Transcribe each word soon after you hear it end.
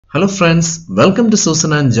Hello friends, welcome to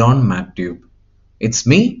Susan and John MathTube. It's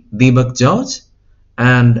me, Deepak George,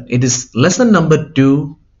 and it is lesson number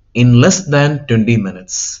 2 in less than 20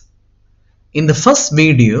 minutes. In the first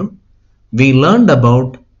video, we learned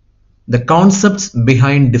about the concepts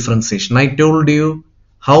behind differentiation. I told you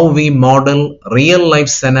how we model real life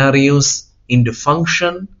scenarios into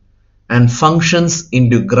function and functions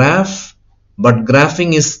into graph, but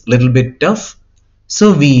graphing is a little bit tough,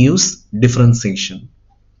 so we use differentiation.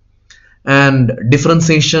 And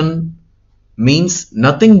differentiation means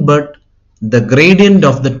nothing but the gradient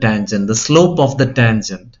of the tangent, the slope of the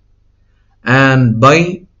tangent, and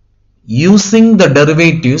by using the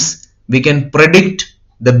derivatives we can predict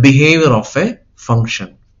the behavior of a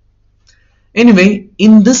function. Anyway,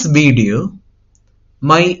 in this video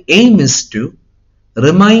my aim is to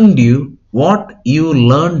remind you what you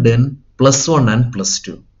learned in +1 and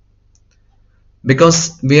 +2,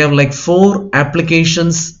 because we have like 4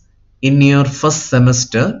 applications in your first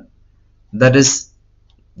semester, that is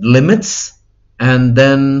limits and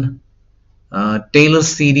then Taylor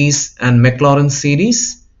series and Maclaurin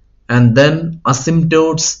series, and then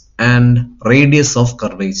asymptotes and radius of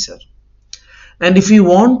curvature. And if you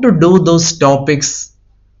want to do those topics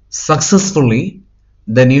successfully,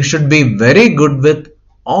 then you should be very good with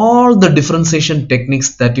all the differentiation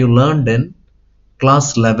techniques that you learned in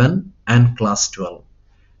class 11 and class 12,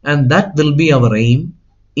 and that will be our aim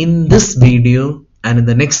in this video and in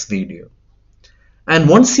the next video. And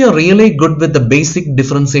once you're really good with the basic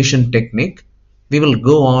differentiation technique, we will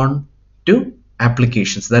go on to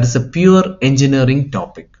applications. That is a pure engineering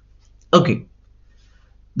topic. Okay,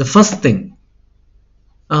 the first thing,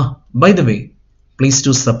 by the way, please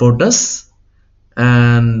do support us,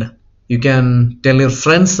 and you can tell your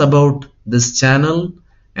friends about this channel,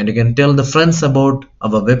 and you can tell the friends about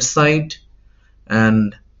our website,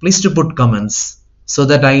 and please do put comments so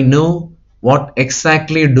that I know what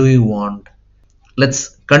exactly do you want.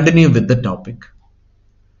 Let's continue with the topic.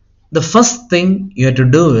 The first thing you have to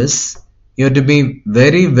do is you have to be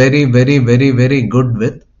very good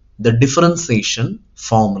with the differentiation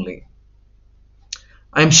formulae.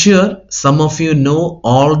 I'm sure some of you know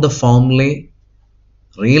all the formulae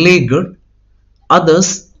really good.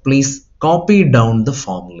 Others, please copy down the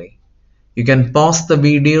formulae. You can pause the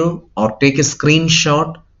video or take a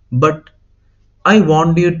screenshot, but I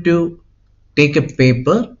want you to take a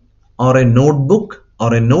paper or a notebook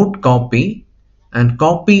or a note copy and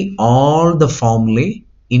copy all the formulae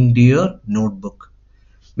into your notebook,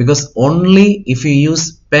 because only if you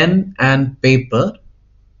use pen and paper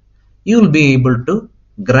you will be able to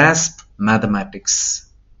grasp mathematics.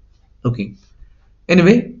 Okay.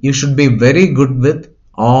 Anyway, you should be very good with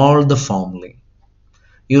all the formulae.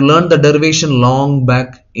 You learned the derivation long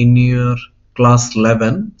back in your class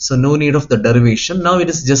 11, so no need of the derivation. Now it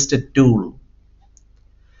is just a tool.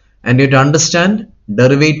 And you have to understand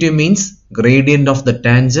derivative means gradient of the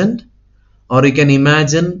tangent, or you can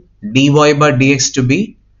imagine dy by dx to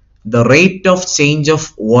be the rate of change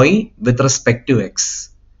of y with respect to x.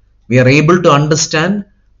 We are able to understand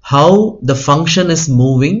how the function is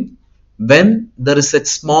moving when there is a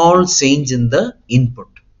small change in the input.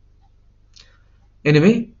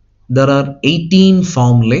 Anyway, there are 18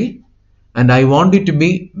 formulae, and I want you to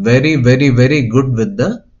be very good with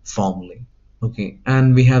the formulae. Okay,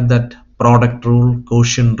 and we have that product rule,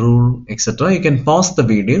 quotient rule, etc. You can pause the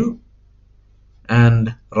video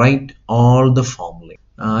and write all the formulae.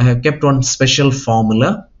 I have kept one special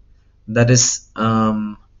formula, that is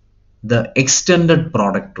the extended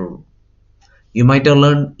product rule. You might have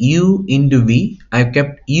learned U into V. I have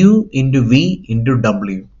kept U into V into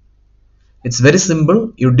W. It's very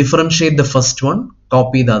simple. You differentiate the first one,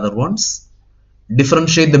 copy the other ones.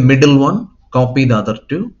 Differentiate the middle one, copy the other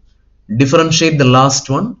two. Differentiate the last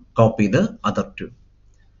one, copy the other two.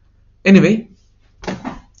 Anyway,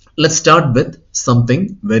 let's start with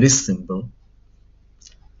something very simple.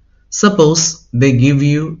 Suppose they give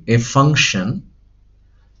you a function.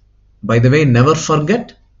 By the way, never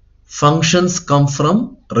forget, functions come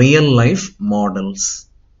from real life models,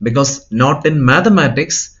 because not in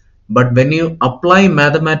mathematics, but when you apply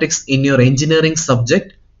mathematics in your engineering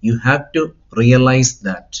subject, you have to realize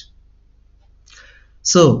that.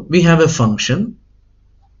 So we have a function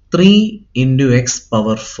 3 into x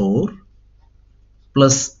power 4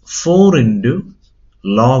 plus 4 into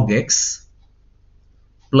log x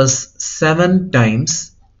plus 7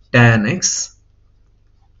 times tan x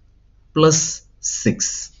plus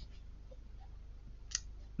 6.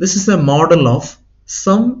 This is a model of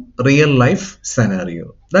some real life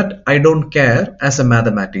scenario that I don't care as a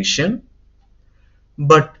mathematician,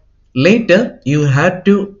 but later you had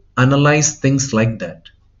to analyze things like that.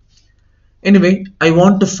 Anyway, I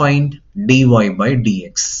want to find dy by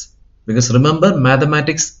dx because remember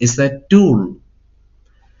mathematics is a tool.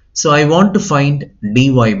 So I want to find dy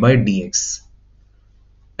by dx.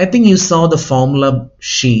 I think you saw the formula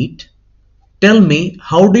sheet. Tell me,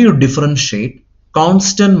 how do you differentiate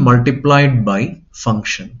constant multiplied by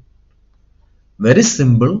function? Very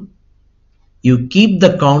simple. You keep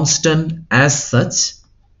the constant as such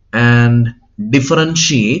and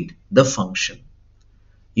differentiate the function.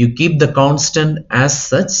 You keep the constant as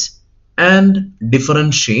such and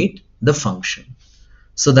differentiate the function.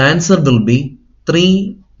 So the answer will be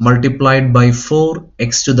 3 multiplied by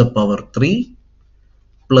 4x to the power 3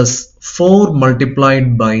 plus 4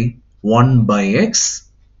 multiplied by 1 by x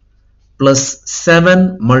plus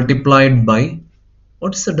 7 multiplied by,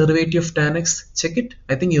 what is the derivative of tan x? Check it.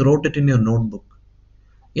 I think you wrote it in your notebook.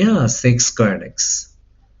 Yeah, sec squared x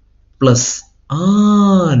plus,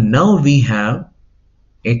 now we have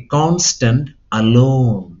a constant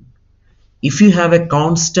alone. If you have a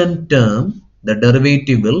constant term, the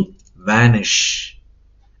derivative will vanish.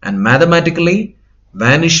 And mathematically,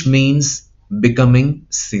 vanish means becoming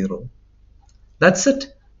 0. That's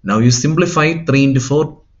it. Now you simplify 3 into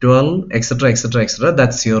 4, 12, etc., etc., etc.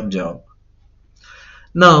 That's your job.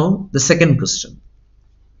 Now, the second question.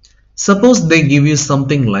 Suppose they give you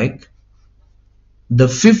something like the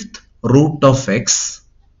fifth root of x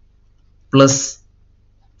plus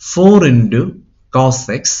 4 into cos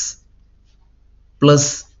x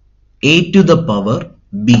plus a to the power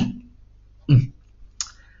b.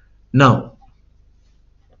 Now,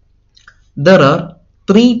 there are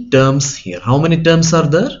 3 terms here. How many terms are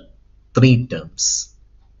there? 3 terms.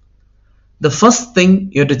 The first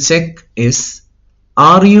thing you have to check is,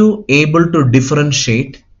 are you able to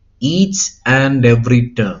differentiate each and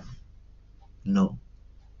every term? No.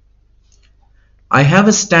 I have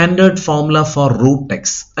a standard formula for root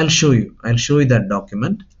x. I'll show you that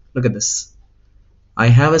document. Look at this. I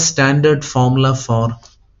have a standard formula for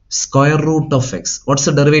square root of x. What's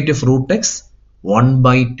the derivative of root x? 1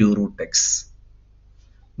 by 2 root x.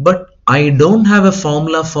 But I don't have a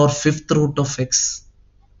formula for fifth root of x.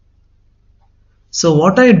 So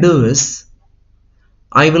what I do is,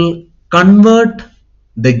 I will convert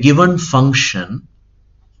the given function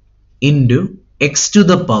into x to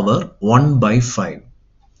the power 1 by 5.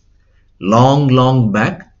 Long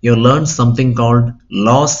back, you learned something called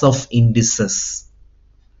laws of indices.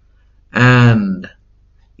 And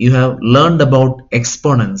you have learned about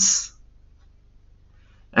exponents.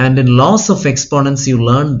 And in laws of exponents, you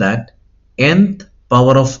learned that nth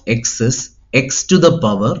power of x is x to the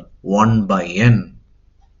power 1 by n.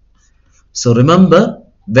 So remember,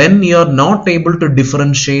 when you are not able to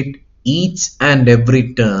differentiate each and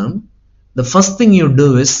every term, the first thing you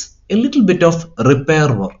do is a little bit of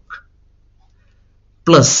repair work.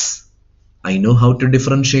 Plus, I know how to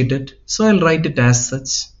differentiate it, so I'll write it as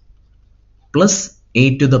such. Plus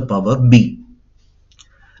a to the power b.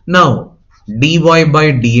 Now, dy by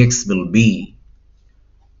dx will be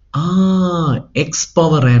x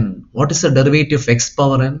power n. What is the derivative of x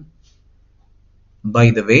power n?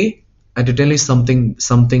 By the way, I have to tell you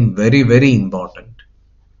something very, very important.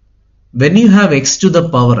 When you have x to the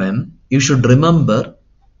power n, you should remember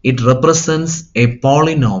it represents a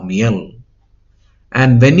polynomial.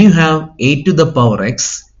 And when you have a to the power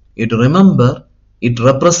x, you have to remember it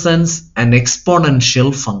represents an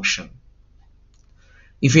exponential function.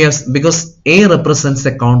 If you have, because a represents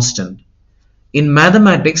a constant. In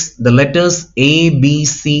mathematics, the letters a, b,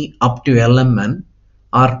 c up to lmn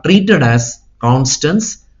are treated as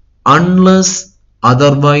constants unless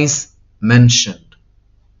otherwise mentioned.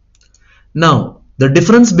 Now, the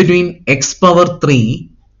difference between x power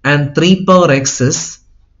 3 and 3 power x is,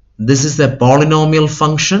 this is a polynomial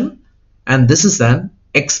function and this is an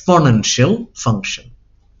exponential function.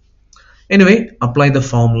 Anyway, apply the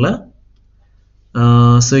formula.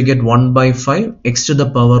 So you get 1 by 5, x to the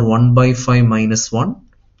power 1 by 5 minus 1.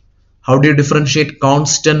 How do you differentiate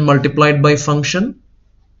constant multiplied by function?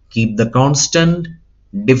 Keep the constant,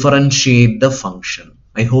 differentiate the function.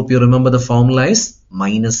 I hope you remember the formula is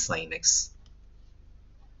minus sin x.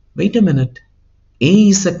 Wait a minute. A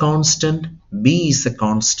is a constant, b is a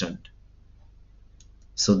constant.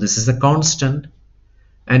 So this is a constant.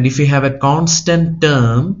 And if you have a constant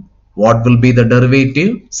term, what will be the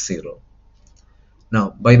derivative? 0.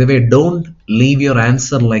 Now, by the way, don't leave your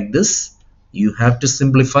answer like this. You have to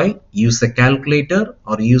simplify. Use a calculator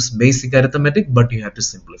or use basic arithmetic, but you have to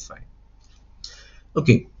simplify.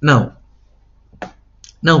 Okay, now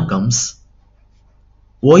comes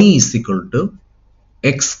y is equal to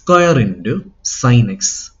x square into sin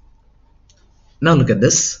x. Now look at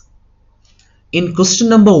this. In question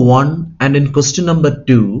number 1 and in question number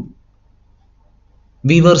 2,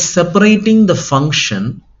 we were separating the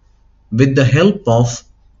function with the help of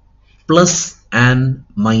plus and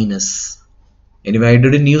minus. Anyway, I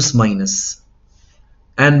didn't use minus.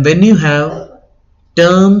 And when you have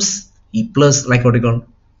terms plus, like what you call,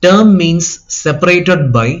 term means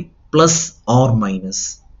separated by plus or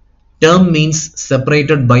minus. Term means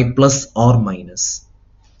separated by plus or minus.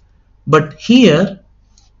 But here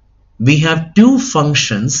we have two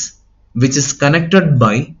functions which is connected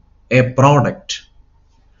by a product.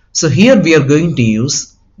 So here we are going to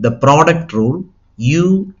use the product rule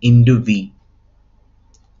u into v.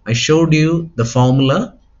 I showed you the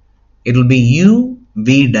formula. It will be u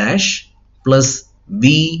v dash plus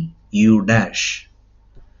v u dash.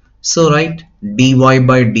 So write dy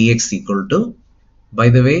by dx equal to, by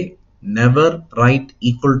the way, never write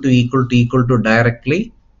equal to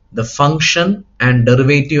directly. The function and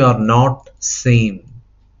derivative are not same.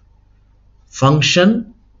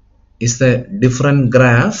 Function is a different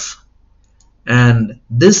graph and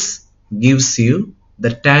this gives you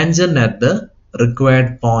the tangent at the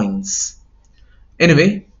required points.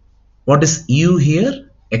 Anyway, what is u here?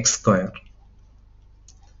 X square.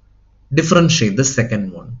 Differentiate the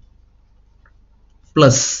second one.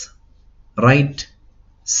 Plus, write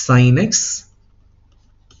sin x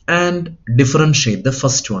and differentiate the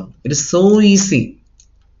first one. It is so easy.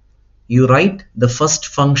 You write the first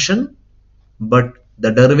function but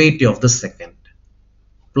the derivative of the second,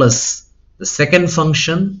 plus the second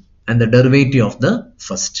function and the derivative of the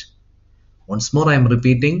first. Once more I am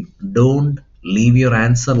repeating, don't leave your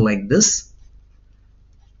answer like this.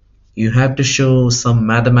 You have to show some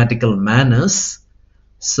mathematical manners.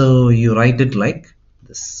 So you write it like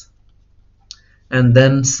this. And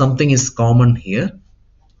then something is common here.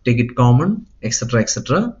 Take it common, etc.,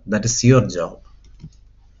 etc. That is your job.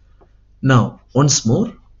 Now, once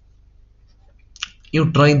more,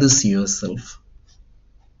 you try this yourself.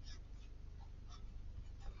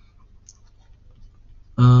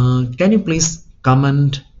 Can you please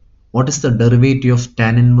comment what is the derivative of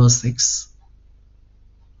tan inverse x?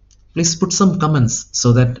 Please put some comments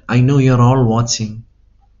so that I know you are all watching.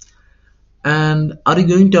 And are you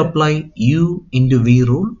going to apply u into v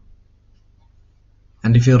rule?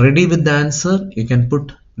 And if you're ready with the answer, you can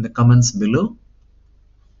put in the comments below.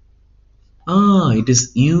 It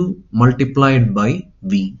is u multiplied by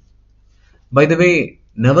v. By the way,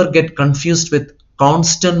 never get confused with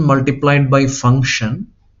constant multiplied by function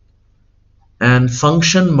and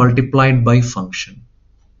function multiplied by function.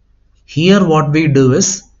 Here what we do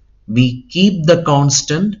is we keep the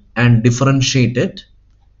constant and differentiate it,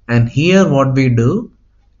 and here what we do,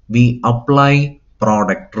 we apply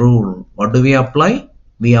product rule. What do we apply?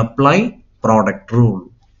 We apply product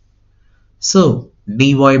rule. So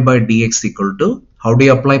dy by dx equal to, how do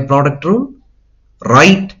you apply product rule?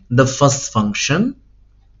 Write the first function.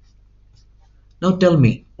 Now tell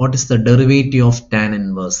me, what is the derivative of tan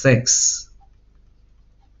inverse x?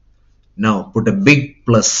 Now put a big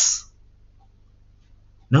plus.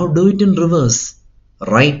 Now do it in reverse.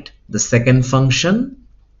 Write the second function.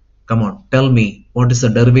 Come on, tell me, what is the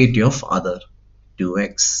derivative of other?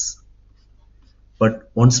 2x.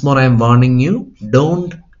 But once more I am warning you,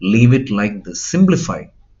 don't leave it like this. Simplify.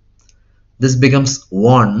 This becomes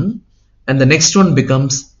 1 and the next one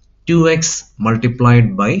becomes 2x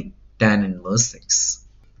multiplied by tan inverse x.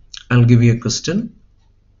 I'll give you a question.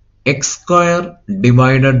 X square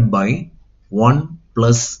divided by 1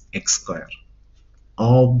 plus x square.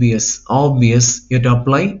 Obvious. You have to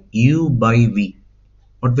apply u by v.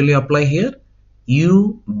 What will you apply here?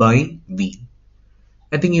 U by v.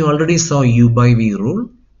 I think you already saw u by v rule.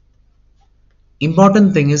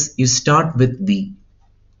 Important thing is you start with v.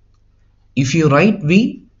 If you write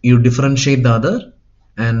v, you differentiate the other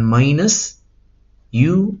and minus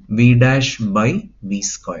u v dash by v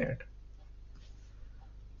squared.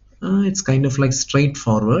 It's kind of like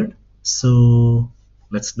straightforward. So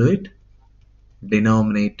let's do it.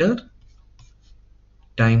 Denominator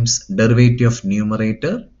times derivative of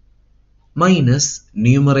numerator minus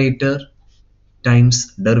numerator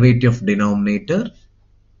times derivative of denominator,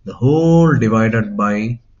 the whole divided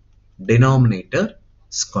by denominator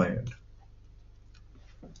squared.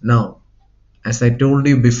 Now, as I told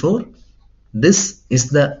you before, this is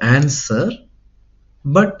the answer,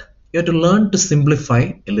 but you have to learn to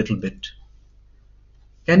simplify a little bit.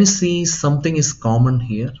 Can you see something is common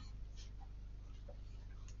here?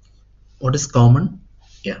 What is common?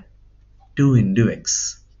 Yeah, 2 into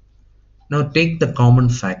x. Now take the common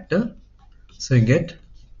factor. So you get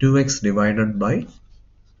 2x divided by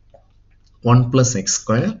 1 plus x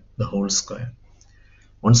square, the whole square.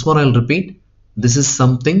 Once more I'll repeat. this is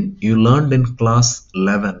something you learned in class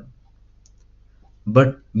 11.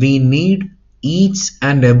 But we need each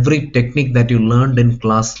and every technique that you learned in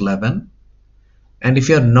class 11. And if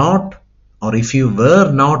you're not, or if you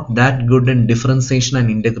were not that good in differentiation and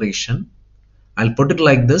integration, I'll put it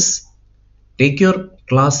like this. Take your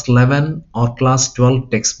class 11 or class 12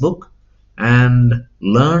 textbook and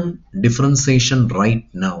learn differentiation right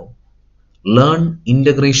now. Learn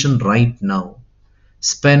integration right now.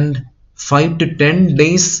 Spend 5 to 10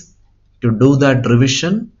 days to do that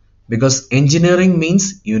revision, because engineering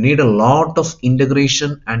means you need a lot of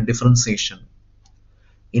integration and differentiation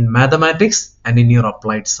in mathematics and in your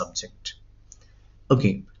applied subject.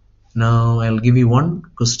 Okay, now I'll give you one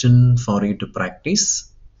question for you to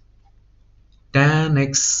practice. Tan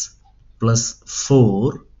x plus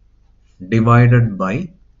 4 divided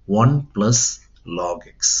by 1 plus log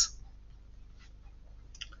x.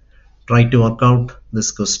 Try to work out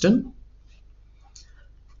this question,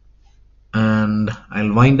 and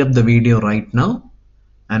I'll wind up the video right now,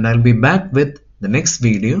 and I'll be back with the next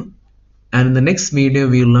video. And in the next video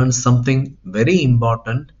we'll learn something very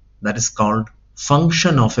important, that is called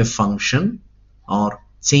function of a function or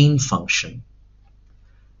chain function.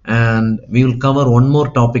 And we will cover one more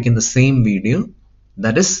topic in the same video,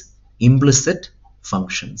 that is implicit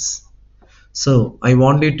functions. So I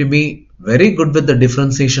want you to be very good with the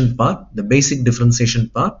differentiation part, the basic differentiation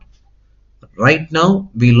part. Right now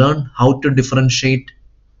we learn how to differentiate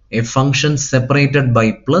a function separated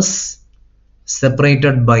by plus,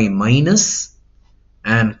 separated by minus,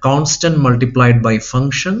 and constant multiplied by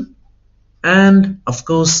function, and of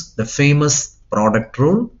course the famous product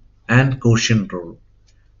rule and quotient rule.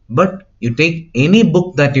 But you take any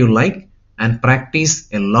book that you like and practice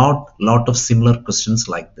a lot of similar questions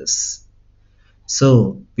like this.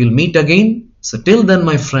 So we'll meet again. So till then,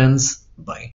 my friends, bye.